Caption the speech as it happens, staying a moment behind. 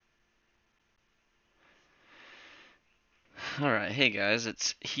All right, hey guys,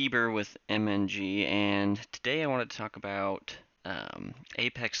 it's Heber with MNG, and today I wanted to talk about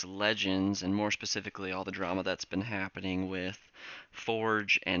Apex Legends, and more specifically all the drama that's been happening with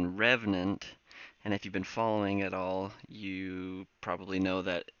Forge and Revenant. And if you've been following at all, you probably know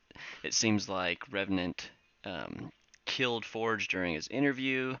that it seems like Revenant killed Forge during his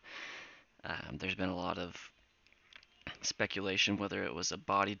interview. There's been a lot of speculation whether it was a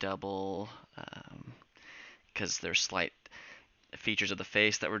body double, because there's slight features of the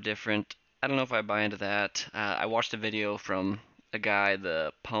face that were different. I don't know if I buy into that. I watched a video from a guy,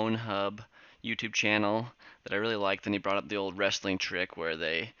 the Pornhub YouTube channel, that I really liked, and he brought up the old wrestling trick where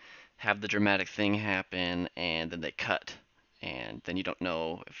they have the dramatic thing happen and then they cut, and then you don't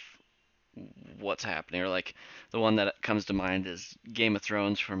know if what's happening. Or like the one that comes to mind is Game of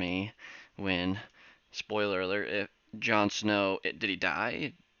Thrones for me, when spoiler alert, if Jon Snow, did he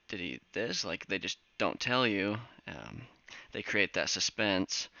die? Did he this? Like they just don't tell you. Um, they create that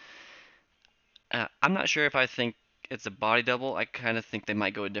suspense. I'm not sure if I think it's a body double. I kind of think they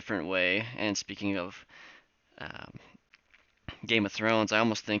might go a different way. And speaking of um, Game of Thrones, I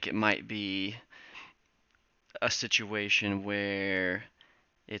almost think it might be a situation where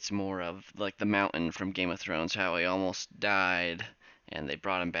it's more of like the Mountain from Game of Thrones, how he almost died and they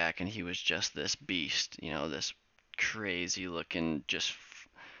brought him back and he was just this beast, this crazy looking just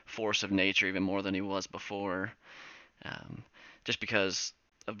force of nature even more than he was before. um, just because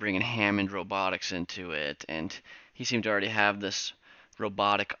of bringing Hammond robotics into it, and he seemed to already have this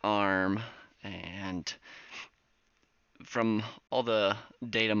robotic arm, and from all the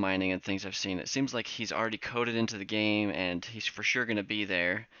data mining and things I've seen, it seems like he's already coded into the game, and he's for sure going to be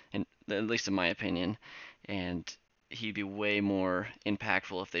there, and at least in my opinion, and he'd be way more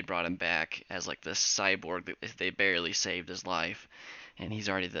impactful if they brought him back as like this cyborg if they barely saved his life. And he's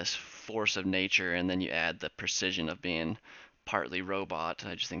already this force of nature, and then you add the precision of being partly robot.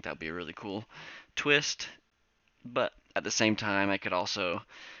 I just think that'd be a really cool twist. But at the same time, I could also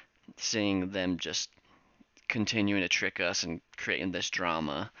seeing them just continuing to trick us and creating this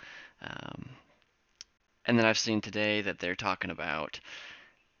drama. Um, and then I've seen today that they're talking about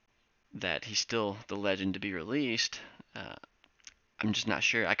that he's still the legend to be released. Uh, I'm just not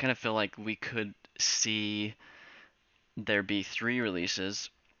sure. I kind of feel like we could see there be three releases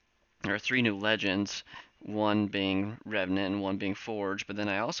or three new legends, one being Revenant and one being Forge. But then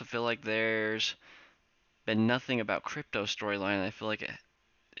I also feel like there's been nothing about crypto storyline. I feel like it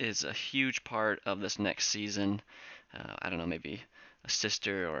is a huge part of this next season. I don't know, maybe a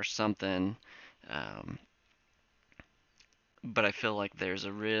sister or something. Um, but I feel like there's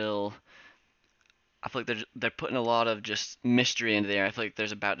a real. I feel like they're putting a lot of just mystery into there. I feel like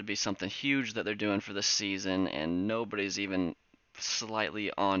there's about to be something huge that they're doing for this season, and nobody's even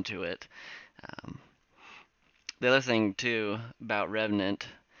slightly onto it. Um, the other thing too about Revenant,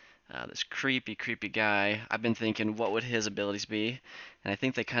 this creepy, creepy guy. I've been thinking, what would his abilities be? And I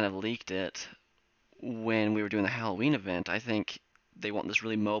think they kind of leaked it when we were doing the Halloween event. I think they want this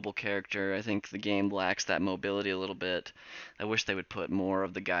really mobile character. I think the game lacks that mobility a little bit. I wish they would put more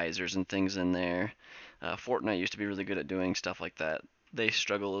of the geysers and things in there. Fortnite used to be really good at doing stuff like that. They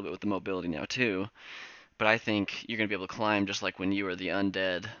struggle a little bit with the mobility now too. But I think you're gonna be able to climb just like when you were the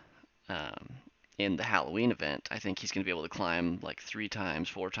undead um, in the Halloween event. I think he's gonna be able to climb like three times,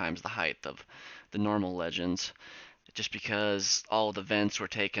 four times the height of the normal legends, just because all the vents were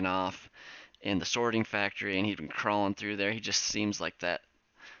taken off in the sorting factory and he'd been crawling through there. He just seems like that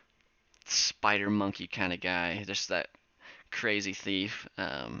spider monkey kind of guy, just that crazy thief.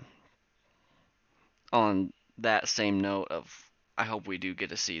 On that same note of, I hope we do get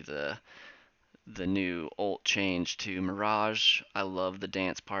to see the new ult change to Mirage. I love the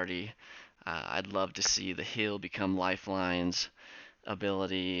dance party. I'd love to see the heal become Lifeline's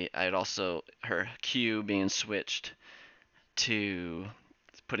ability. I'd also her Q being switched to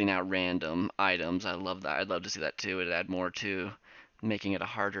putting out random items. I love that. I'd love to see that too. It'd add more to making it a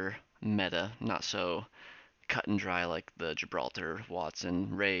harder meta, not so cut and dry like the Gibraltar,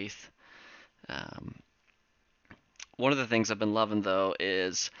 Watson, Wraith. Um, One of the things I've been loving though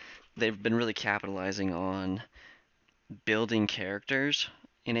is they've been really capitalizing on building characters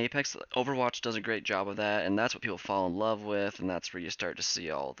in Apex. Overwatch does a great job of that, and that's what people fall in love with, and that's where you start to see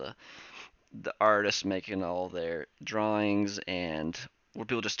all the artists making all their drawings, and where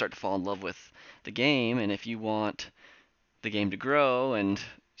people just start to fall in love with the game. And if you want the game to grow and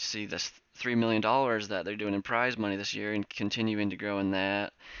see this $3 million that they're doing in prize money this year and continuing to grow in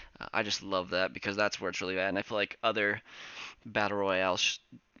that, I just love that because that's where it's really at. And I feel like other battle royales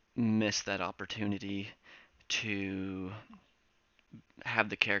miss that opportunity to have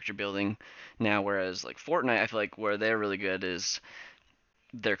the character building now. Whereas like Fortnite, I feel like where they're really good is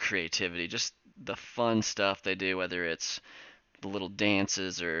their creativity, just the fun stuff they do, whether it's the little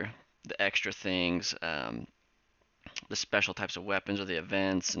dances or the extra things, the special types of weapons or the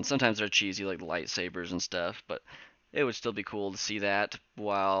events. And sometimes they're cheesy, like lightsabers and stuff, but it would still be cool to see that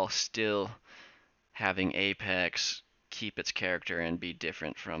while still having Apex keep its character and be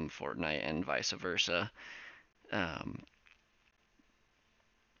different from Fortnite and vice versa. Um,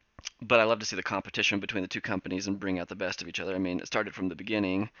 but I love to see the competition between the two companies and bring out the best of each other. I mean, it started from the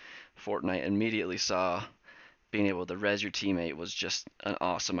beginning. Fortnite immediately saw being able to res your teammate was just an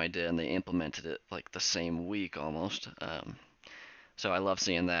awesome idea, and they implemented it like the same week almost. So I love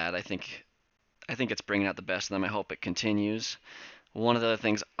seeing that. I think it's bringing out the best of them. I hope it continues. One of the other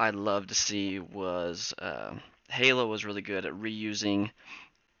things I'd love to see was Halo was really good at reusing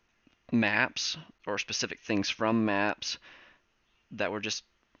maps or specific things from maps that were just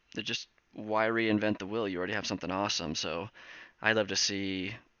they're just why reinvent the wheel? You already have something awesome. So I'd love to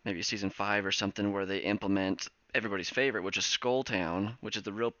see maybe season 5 or something where they implement everybody's favorite, which is Skull Town, which is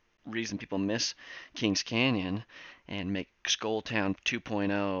the real reason people miss Kings Canyon, and make Skull Town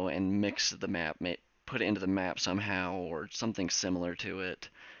 2.0 and mix the map, put it into the map somehow or something similar to it.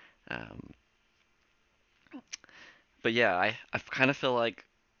 Um, but yeah, I kind of feel like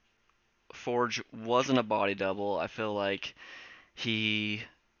Forge wasn't a body double. I feel like he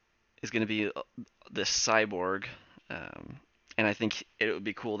is going to be this cyborg, um, and I think it would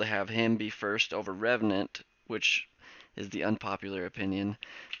be cool to have him be first over Revenant, which is the unpopular opinion,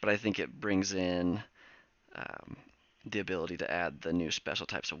 but I think it brings in um, the ability to add the new special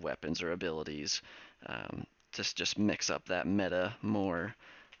types of weapons or abilities, just mix up that meta more.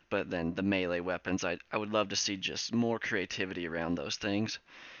 But then the melee weapons, I would love to see just more creativity around those things,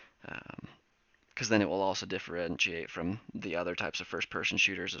 because then it will also differentiate from the other types of first-person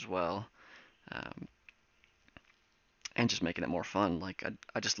shooters as well. Um, and just making it more fun. Like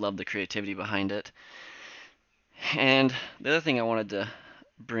I just love the creativity behind it. And the other thing I wanted to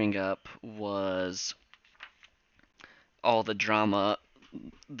bring up was all the drama.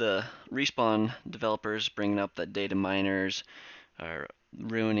 The Respawn developers bringing up that data miners are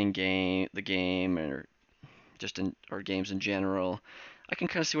ruining the game, or just in or games in general. I can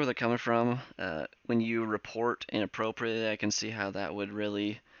kind of see where they're coming from. When you report inappropriately, I can see how that would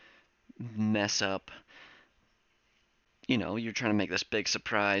really mess up. You're trying to make this big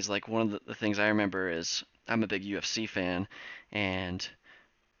surprise. Like one of the things I remember is I'm a big UFC fan, and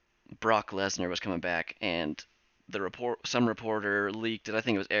Brock Lesnar was coming back, and some reporter leaked it. I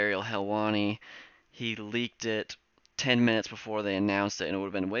think it was Ariel Helwani. He leaked it 10 minutes before they announced it, and it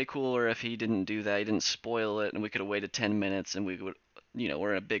would have been way cooler if he didn't do that. He didn't spoil it, and we could have waited 10 minutes, and we would,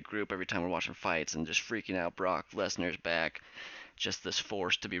 we're in a big group every time we're watching fights and just freaking out. Brock Lesnar's back, just this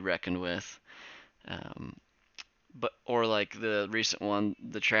force to be reckoned with. Um, but or like the recent one,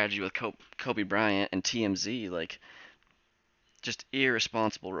 the tragedy with Kobe Bryant and TMZ, like just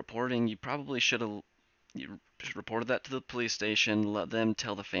irresponsible reporting. You probably should have you just reported that to the police station, let them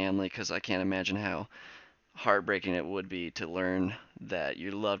tell the family, because I can't imagine how heartbreaking it would be to learn that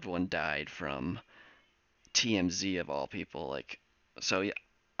your loved one died from TMZ of all people. Like, so yeah,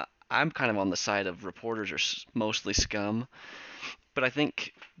 I'm kind of on the side of reporters are mostly scum, but I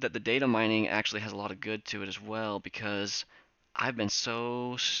think that the data mining actually has a lot of good to it as well, because I've been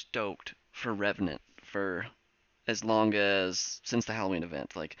so stoked for Revenant for as long as since the Halloween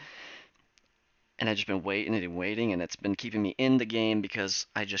event. Like, and I've just been waiting and waiting, and it's been keeping me in the game because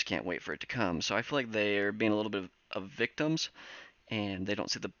I just can't wait for it to come. So I feel like they're being a little bit of victims, and they don't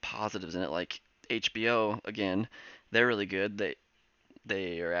see the positives in it. Like HBO, again, they're really good.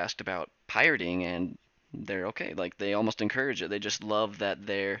 They are asked about pirating, and they're okay. Like they almost encourage it. They just love that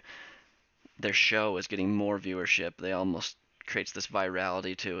their show is getting more viewership. They almost creates this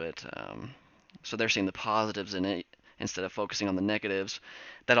virality to it. So they're seeing the positives in it instead of focusing on the negatives.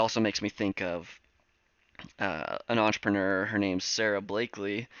 That also makes me think of an entrepreneur. Her name's Sarah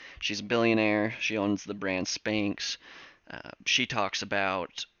Blakely. She's a billionaire. She owns the brand Spanx. She talks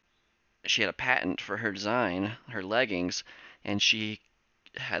about she had a patent for her design, her leggings, and she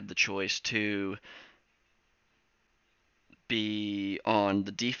had the choice to be on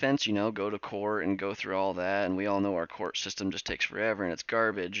the defense, go to court and go through all that. And we all know our court system just takes forever and it's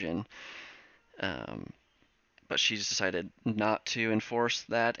garbage. And um, but she's decided not to enforce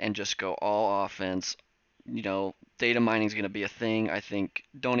that and just go all offense. Data mining is going to be a thing. I think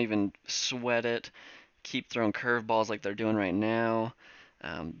don't even sweat it. Keep throwing curveballs like they're doing right now.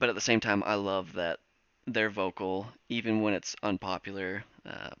 But at the same time, I love that they're vocal, even when it's unpopular.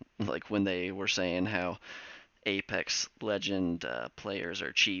 Like when they were saying how Apex Legend players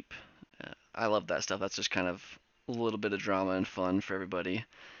are cheap. I love that stuff. That's just kind of a little bit of drama and fun for everybody.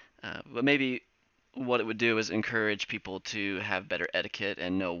 But maybe what it would do is encourage people to have better etiquette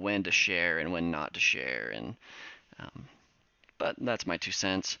and know when to share and when not to share. And um, but that's my 2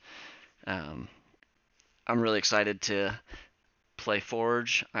 cents. Um, I'm really excited to play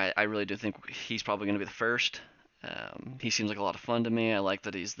Forge. I really do think he's probably going to be the first. He seems like a lot of fun to me. I like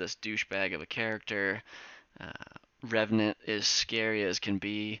that he's this douchebag of a character. Uh, Revenant is scary as can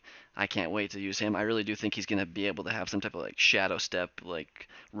be. I can't wait to use him. I really do think he's gonna be able to have some type of like shadow step like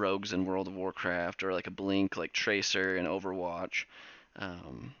rogues in World of Warcraft, or like a blink like Tracer in Overwatch,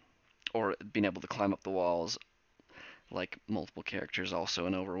 um, or being able to climb up the walls like multiple characters also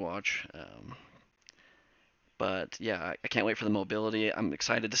in Overwatch. But yeah, I can't wait for the mobility. I'm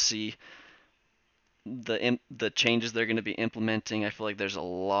excited to see the changes they're going to be implementing. I feel like there's a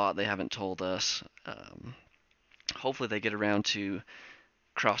lot they haven't told us. Hopefully they get around to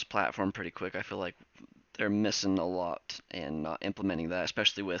cross-platform pretty quick. I feel like they're missing a lot and not implementing that,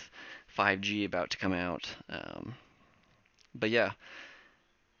 especially with 5G about to come out. But yeah,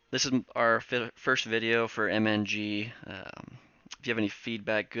 this is our first video for MNG. If you have any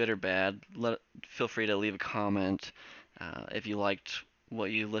feedback, good or bad, feel free to leave a comment. If you liked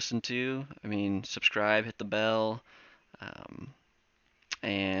what you listened to, I mean, subscribe, hit the bell, um,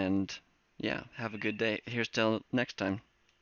 and yeah, have a good day. Here's till next time.